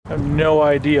I have no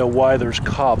idea why there's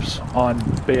cops on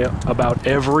about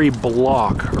every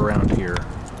block around here.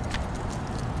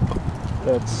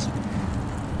 That's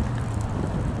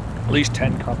at least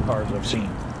 10 cop cars I've seen.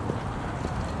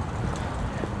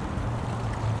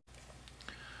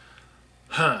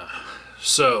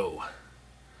 So,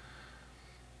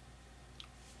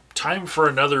 time for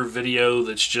another video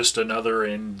that's just another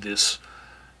in this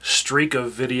streak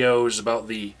of videos about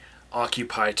the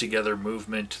Occupy Together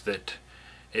movement that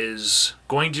is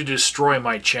going to destroy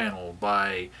my channel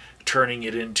by turning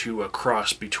it into a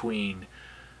cross between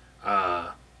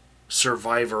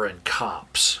Survivor and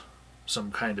Cops, some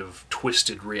kind of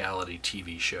twisted reality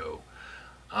TV show.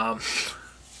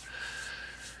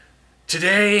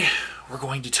 Today, we're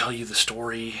going to tell you the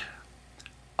story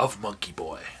of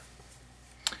Monkeyboy.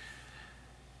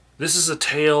 This is a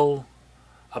tale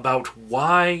about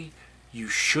why you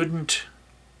shouldn't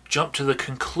jump to the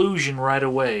conclusion right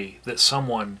away that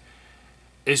someone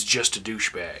is just a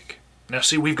douchebag. Now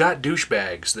see, we've got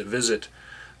douchebags that visit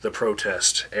the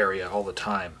protest area all the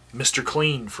time. Mr.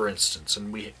 Clean, for instance,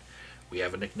 and we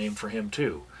have a nickname for him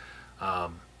too.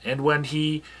 And when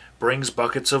he brings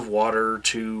buckets of water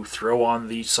to throw on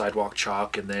the sidewalk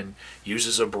chalk and then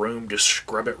uses a broom to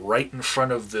scrub it right in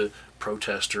front of the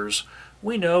protesters,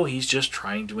 we know he's just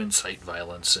trying to incite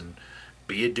violence and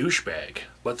be a douchebag.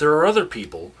 But there are other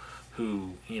people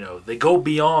who, you know, they go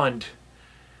beyond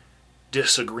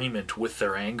disagreement with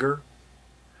their anger,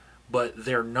 but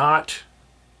they're not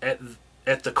at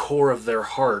the core of their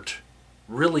heart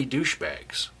really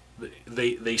douchebags.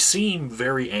 They seem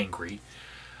very angry,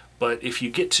 but if you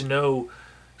get to know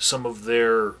some of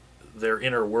their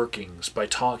inner workings by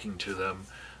talking to them,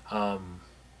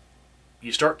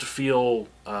 you start to feel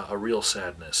a real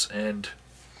sadness. And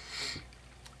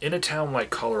in a town like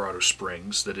Colorado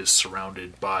Springs that is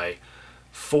surrounded by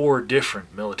 4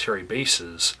 different military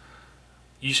bases,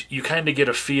 you kind of get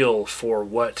a feel for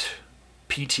what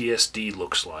PTSD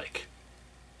looks like.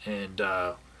 And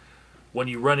when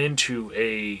you run into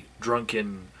a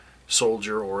drunken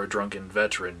soldier or a drunken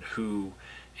veteran who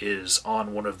is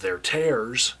on one of their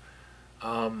tears,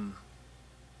 you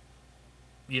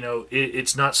know,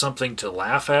 it's not something to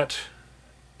laugh at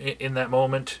in that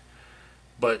moment,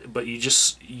 but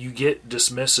you get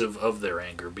dismissive of their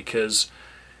anger because,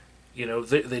 you know,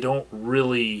 they don't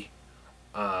really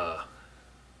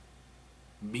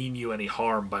mean you any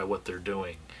harm by what they're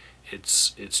doing.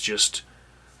 It's just,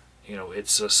 you know,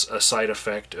 it's a side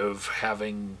effect of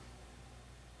having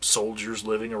soldiers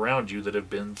living around you that have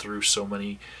been through so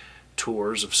many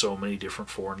tours of so many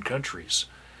different foreign countries.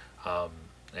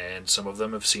 And some of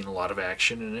them have seen a lot of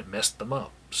action and it messed them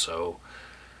up. So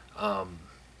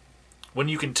when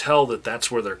you can tell that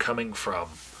that's where they're coming from,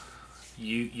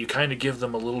 you kind of give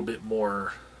them a little bit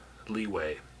more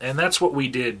leeway. And that's what we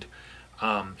did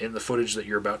in the footage that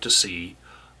you're about to see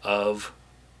of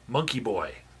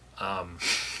Monkeyboy.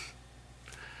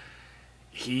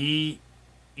 He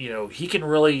can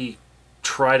really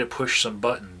try to push some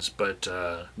buttons, but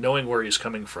knowing where he's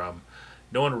coming from,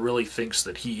 no one really thinks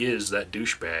that he is that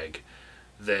douchebag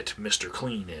that Mr.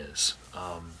 Clean is.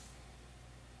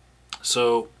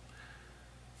 So,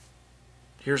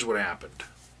 here's what happened.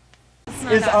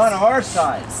 It's on our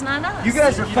side. It's not us. You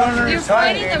guys are fucking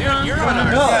retarded. You're on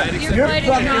our side. You're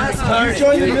fighting the wrong side. You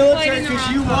joined the military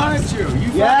because you wanted to.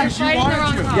 You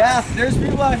wanted to. Yeah, there's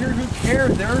people out here who care.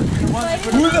 They're the ones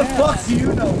who put Who the fuck do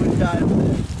you know who died of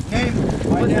this? Name.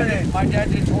 What's your name? My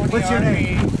dad did 20 What's your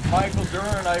name? Michael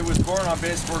Duran. I was born on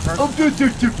base for Carson. Oh,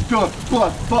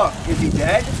 fuck. Is he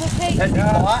dead? It's okay. Has he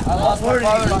fought? I lost my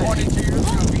father 22 years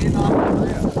ago in Vietnam.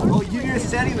 Oh, you just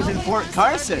said he was in Fort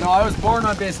Carson. No, I was born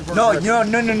on base in Fort Carson.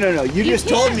 No. You just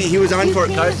told me he was on Fort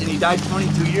Carson. He died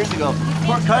 22 years ago.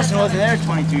 Fort Carson wasn't there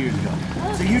 22 years ago.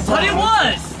 So you But it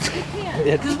was!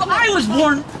 Because I was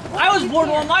born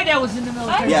while my dad was in the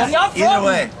military. Yeah, either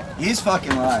way, he's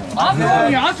fucking lying. I'm from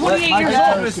here. I'm 28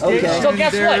 years old. Okay. So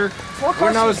guess what? Fort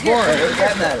When I was Carson's here. born. What does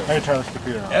that matter? I turn this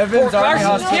computer on. Evans Army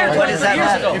Carson's here Hospital. What does that 22 years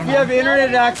matter? ago. If you have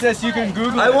internet access, you can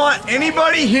Google it. I want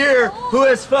anybody here who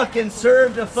has fucking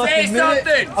served a fucking Say minute,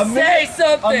 something. Say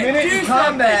something. a minute Do in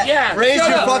combat. something. Yeah. Raise Shut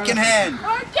your up. fucking hand.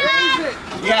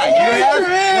 Yeah, you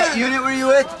have. What unit were you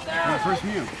with? First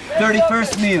view.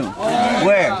 31st MEU.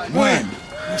 Where? When?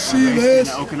 You see this?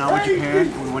 Okinawa,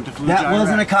 Japan. We went to Fallujah, That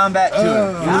wasn't a combat tour.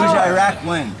 Fallujah, Iraq,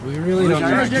 when? We really don't know.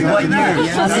 What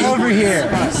year? Come over here.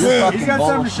 He's got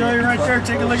something to show you right there.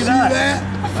 Take a look See at that.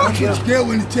 that? I get scared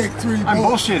when you take 3 I'm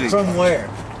bullets. bullshitting. From where?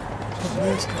 From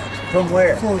this guy. From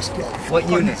where? First guy. What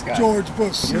unit? George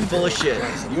Bush. You're full of shit.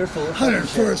 You're full of shit.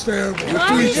 101st Airborne. Why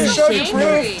are you 326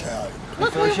 angry? Battalion.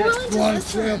 Look, we're willing to Want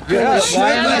to listen. say I'm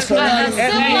Why am I so A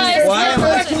civilized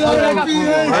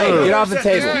Hey, get off the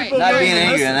table. Right. Not being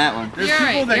angry on that one. You're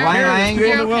right. Why am I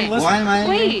angry? Okay. Why am I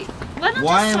angry? Wait. Let him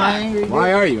Why just am I talk. angry?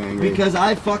 Why are you angry? Because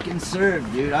I fucking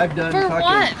served, dude. I've done For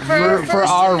fucking... what? For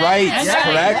our rights, Yeah.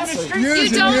 correct? You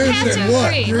don't have to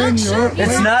agree. You're in your...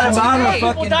 It's not about our Right.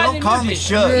 fucking... Don't call me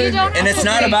shook. You don't And have it's to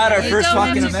not agree. about our You first don't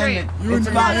fucking have to agree. amendment. It's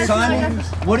about, son,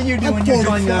 what do you do when you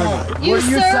join the army? You What do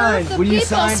you serve sign? the When you people's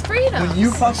sign? freedoms. When you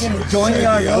fucking join the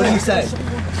army, what do you say?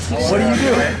 What do you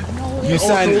do? You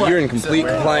sign that you're in complete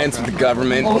compliance with the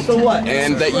government Also what?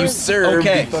 and that you serve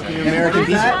Okay. the fucking American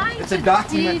people. That, it's a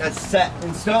document that's set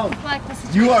in stone. Black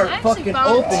Lives You are I actually fucking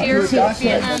volunteer open to for a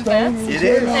Vietnam document. vets It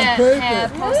is. that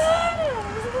have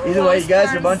Either way, you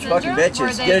guys are a bunch of fucking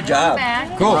bitches. Get a job.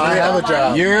 Cool. I have a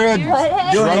job. You're a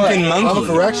drunken I'm a monkey.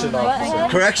 correction officer.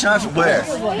 Correction officer? Where?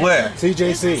 Where?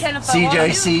 CJC.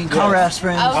 CJC, Colorado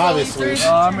Springs. Obviously.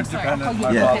 I'm a dependent.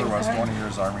 My Yeah. father was 20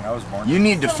 years Army. I was born. You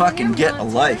need to fucking get a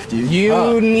life, dude.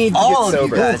 You need to All get of you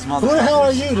sober. guys, Who the hell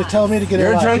are motherfuckers. you to tell me to get You're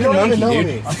a alive? drunken You don't monkey, even know dude.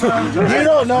 me. You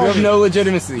don't You know have me. no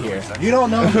legitimacy here. You don't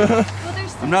know me.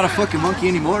 I'm not a fucking monkey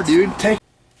anymore, dude.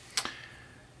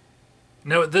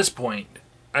 Now at this point,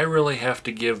 I really have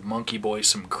to give Monkeyboy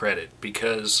some credit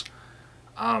because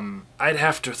I'd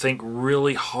have to think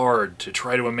really hard to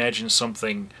try to imagine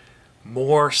something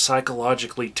more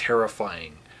psychologically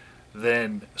terrifying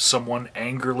than someone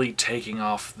angrily taking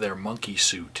off their monkey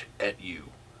suit at you.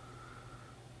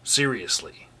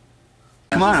 Seriously.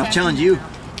 Come on, I'll challenge you.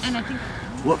 And I think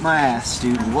What my ass,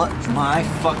 dude. What my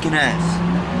fucking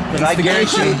ass. But I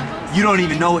guarantee you don't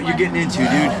even know what you're getting into,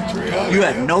 dude. You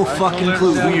have no fucking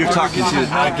clue who you're talking to.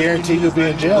 I guarantee you'll be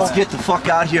in jail. Let's get the fuck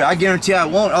out of here. I guarantee I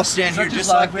won't. I'll stand here just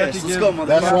like this. Let's go, motherfucker.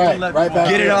 That's right. Right back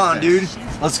Get it there. on, dude.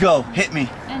 Let's go. Hit me.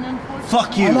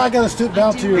 Fuck you. I'm not gonna stoop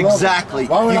down to your level. Exactly.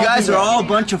 Why would You I guys do are that? all a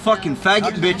bunch of fucking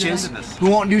faggot bitches who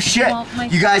won't do shit.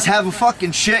 You guys have a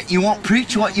fucking shit. You won't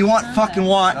preach what you fucking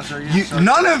want.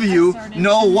 None of you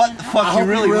know what the I fuck you hope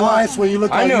really realize want. when you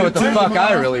look I like know you what the too. fuck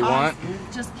I really want.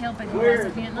 just killed by the was a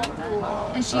Vietnam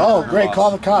vet. And she Oh, great.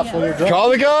 Call the cops when you're drunk. Call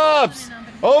the cops!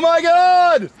 Oh my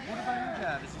god!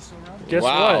 Guess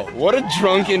Wow, what? what a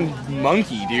drunken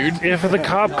monkey, dude. If the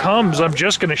cop comes, I'm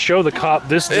just going to show the cop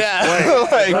this display. Yeah,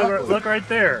 like, Look right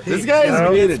there. this guy's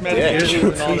being a dick.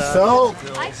 He's so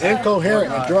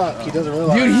incoherent and drunk, he doesn't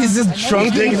realize. Dude, he's a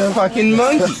drunken fucking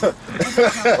monkey.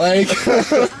 Like,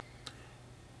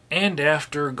 And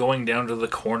after going down to the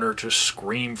corner to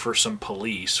scream for some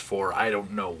police for I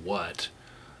don't know what,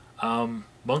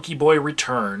 Monkeyboy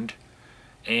returned,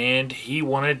 and he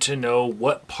wanted to know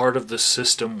what part of the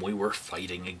system we were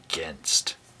fighting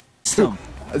against. the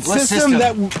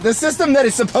system that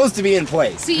is supposed to be in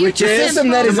place. So you Which The is system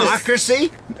that is a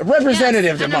democracy.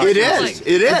 representative Yes, I know. It democracy. is.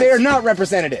 It But they are is. not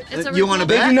representative. It's a You want to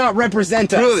They bet? do not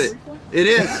represent us. Prove it. It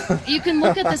is. You can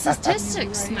look at the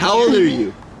statistics. Man. How old are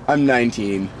you? I'm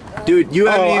 19. Dude, you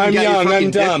haven't Oh, even I'm got young, your fucking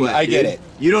I'm dick dumb, wet, I get dude. it.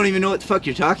 You don't even know what the fuck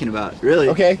you're talking about, really.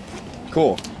 Okay,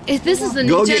 cool. If this is the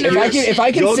Go new get- generation. if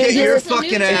I can Go sit get here, your It's a new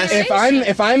fucking ass. generation.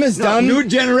 if I'm as No, done, new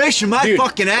generation, my Dude,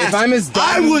 fucking ass. if I'm as dumb-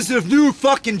 I was the new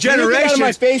fucking Can you generation. get out of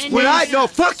my face, when I please? no,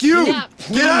 fuck you. Yeah,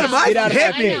 Get out of my Get out of my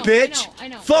head, face. bitch. I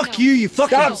know, fuck you, you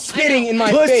fucking stop spitting in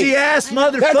my pussy face. ass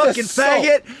That's motherfucking assault.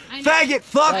 faggot, I know. faggot,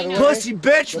 fuck, I know. pussy,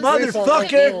 bitch,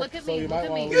 motherfucker. Look at So me. you Look might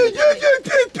at me. wanna-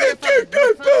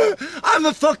 I'm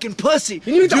a fucking pussy.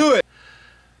 you Do it.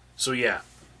 So yeah,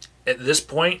 at this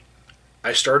point,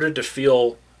 I started to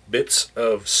feel bits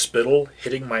of spittle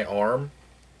hitting my arm,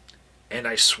 and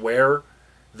I swear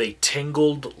they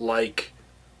tingled like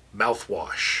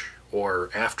mouthwash or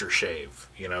aftershave,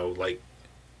 you know, like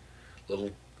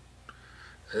little,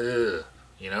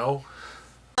 you know?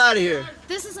 Out of here.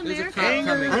 This is America. I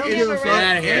don't give a fuck.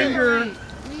 Anger.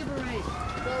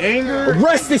 Anger.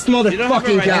 Arrest this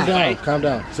motherfucking guy. Calm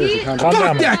down. Seriously, calm down. Calm Fuck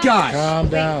down. that guy. Calm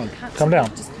down. Calm down.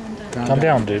 Just calm down. Calm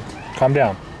down, dude. Calm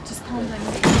down. Just calm down.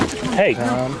 Hey,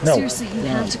 no. Seriously, you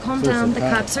have to calm down. The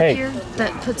cops are Hey. here.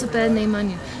 That puts a bad name on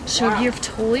you. Sure, you're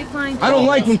totally fine. I don't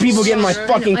like when people get in my I know,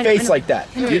 fucking I know, face I know. like that.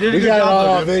 You did a We good got it job, all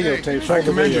on though. videotape. Show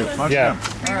the video.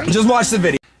 Yeah. Just watch the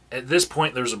video. At this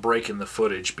point, there's a break in the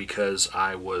footage because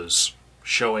I was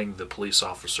showing the police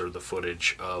officer the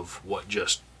footage of what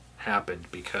just happened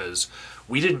because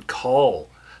we didn't call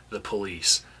the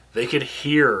police. They could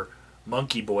hear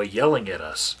Monkeyboy yelling at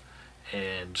us.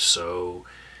 And so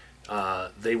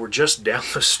they were just down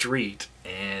the street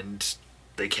and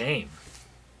they came.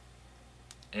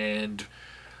 And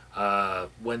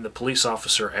when the police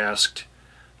officer asked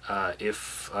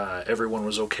if everyone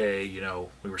was okay, you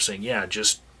know, we were saying, yeah,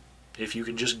 just if you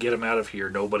can just get them out of here,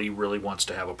 nobody really wants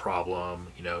to have a problem,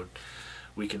 you know,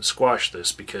 we can squash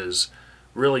this because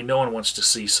really no one wants to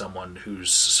see someone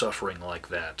who's suffering like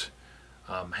that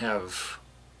have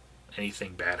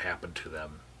anything bad happen to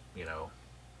them, you know.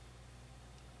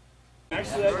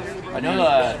 I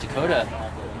know Dakota.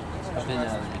 I've been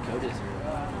Dakota's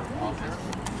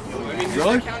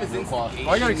Really?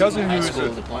 I got a cousin who is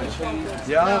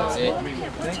yeah.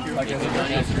 Thank you.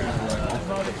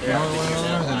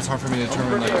 And it's hard for me to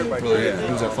determine like really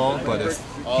who's at fault, but if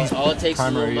he's all it takes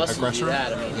primary is a little muscle to do aggressor,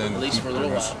 that. I mean, then at least for a little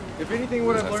while. If anything,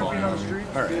 what I've learned being on the street.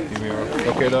 All right.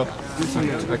 Okay though. I can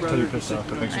tell you're pissed off,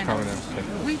 but thanks for coming in.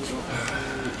 Okay.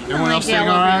 Everyone else doing all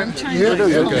right? Yeah,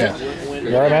 Okay.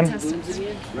 You all right, man?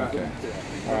 Okay.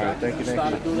 All right. Thank you.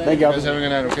 Thank you. You guys having a good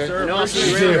night, okay? No, I'll see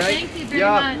you around, right? Thank you very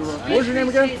much. What was your name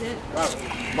again?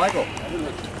 Michael.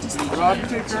 Rob, you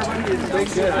take care of it.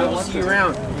 Thanks. I'll see you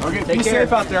around. Okay, Take be care.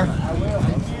 safe out there.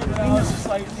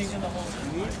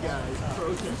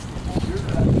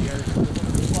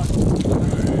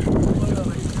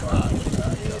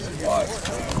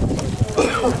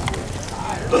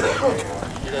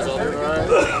 You guys all doing all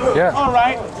right? Yeah. All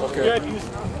right. Okay. Good.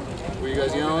 Were you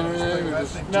guys yelling or anything? Or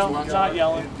just No, watching? not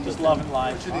yelling. Just loving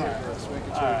life. All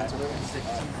right.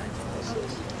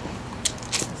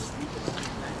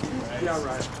 Yeah,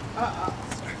 right.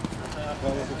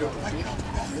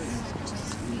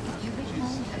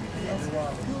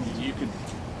 You could.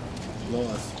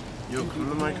 Yo, come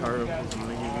to my car. I'm gonna give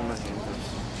you my handcuffs.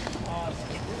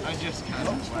 I just kind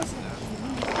of left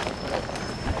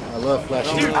I love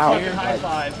flashing that. out. High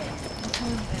five.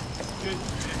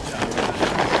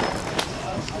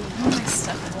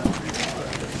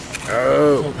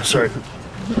 Oh, sorry.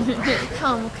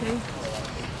 Calm, okay?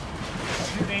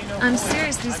 I'm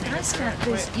serious. These guys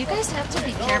you guys have to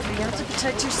be careful. You have to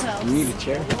protect yourselves. You need a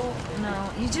chair? No,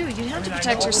 you do. You have to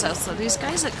protect yourselves. So these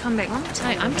guys that come back, let me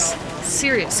tell you, I'm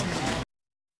serious.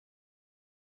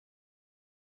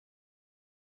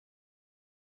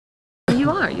 You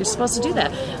are. You're supposed to do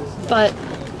that. But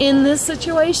in this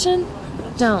situation,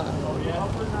 don't.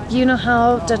 You know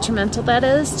how detrimental that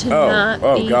is to not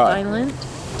be violent?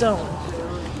 Don't.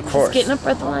 Of course. He's getting a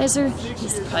breathalyzer.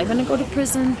 He's probably going to go to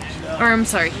prison. Or, I'm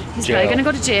sorry. He's probably going to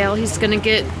go to jail. He's going to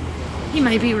get... He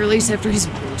might be released after he's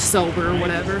sober or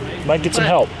whatever. Might get some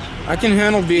help. I can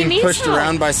handle being needs pushed help.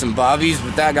 around by some bobbies,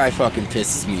 but that guy fucking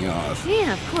pisses me off.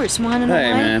 Yeah, of course. Want to know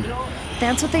Hey, why? man.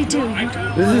 That's what they do.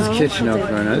 This is kitchen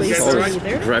opener. This all this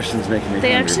Russian's making me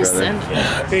They hungry, actually brother. send...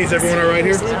 Hey, is everyone all right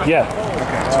here? Yeah.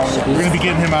 We're gonna be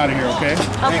getting him out of here, okay?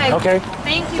 Okay. Okay.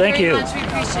 Thank you Thank very you. much. We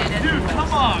appreciate it. Dude,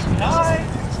 come on, guys.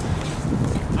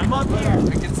 I'm up here.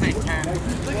 I can say 10.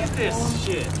 Look at this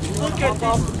shit. Look at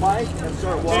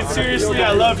this. Dude, seriously,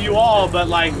 I love you all, but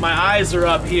like my eyes are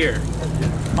up here.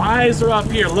 My eyes are up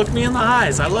here. Look me in the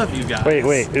eyes. I love you guys.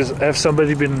 Wait. Has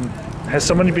somebody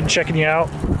been checking you out?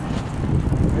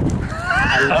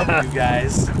 I love you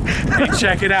guys. Hey,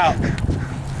 check it out.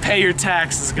 Pay your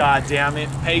taxes, goddammit.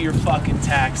 Pay your fucking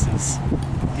taxes.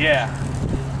 Yeah.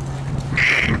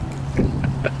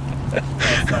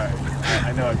 Oh, sorry.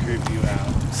 I know I creeped you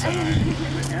out. Sorry.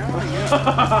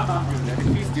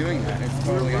 If he's doing that, it's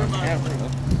totally on camera.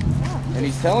 And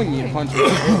he's telling me to punch him in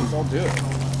the face, I'll do it.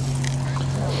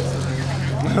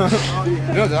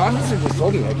 No, the officer just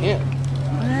told me I can't.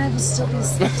 I will still be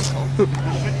skeptical.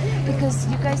 Because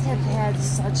you guys have had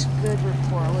such good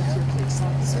rapport with your police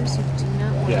officers. You do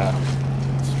not want Yeah,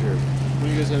 it's true. Will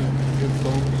you guys have a good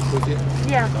phone with you?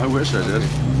 Yeah. I wish I did.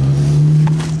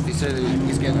 He said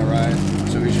he's getting a ride,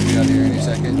 so we should be out here any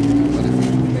second. But if he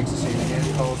makes a scene again,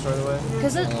 call us right away.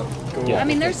 Because I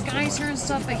mean, there's guys here and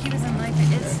stuff, but he was in life. It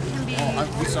can be...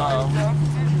 We saw him.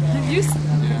 Have you seen...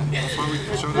 Yeah, that's why we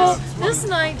showed Well, up. this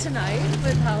night tonight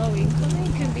with Halloween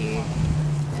clothing can be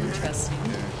interesting.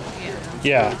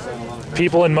 Yeah.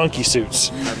 People in monkey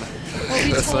suits. Well,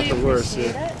 we That's totally not the worst,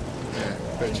 appreciate yeah. it.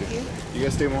 Yeah, bet you. You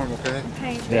guys stay warm, okay?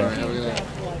 Okay, Yeah. thank Have a you. good night.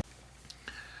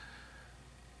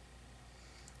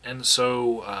 And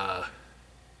so,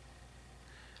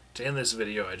 to end this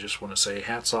video, I just want to say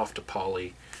hats off to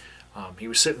Paulie. He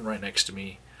was sitting right next to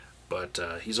me, but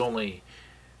he's only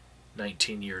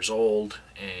 19 years old,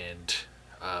 and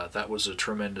that was a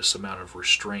tremendous amount of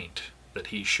restraint that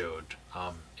he showed.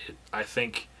 I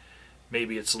think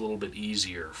maybe it's a little bit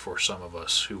easier for some of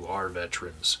us who are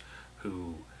veterans,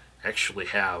 who actually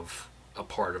have a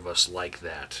part of us like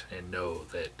that and know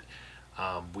that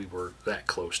we were that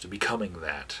close to becoming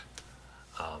that.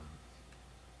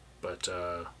 But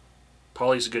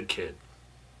Paulie's a good kid.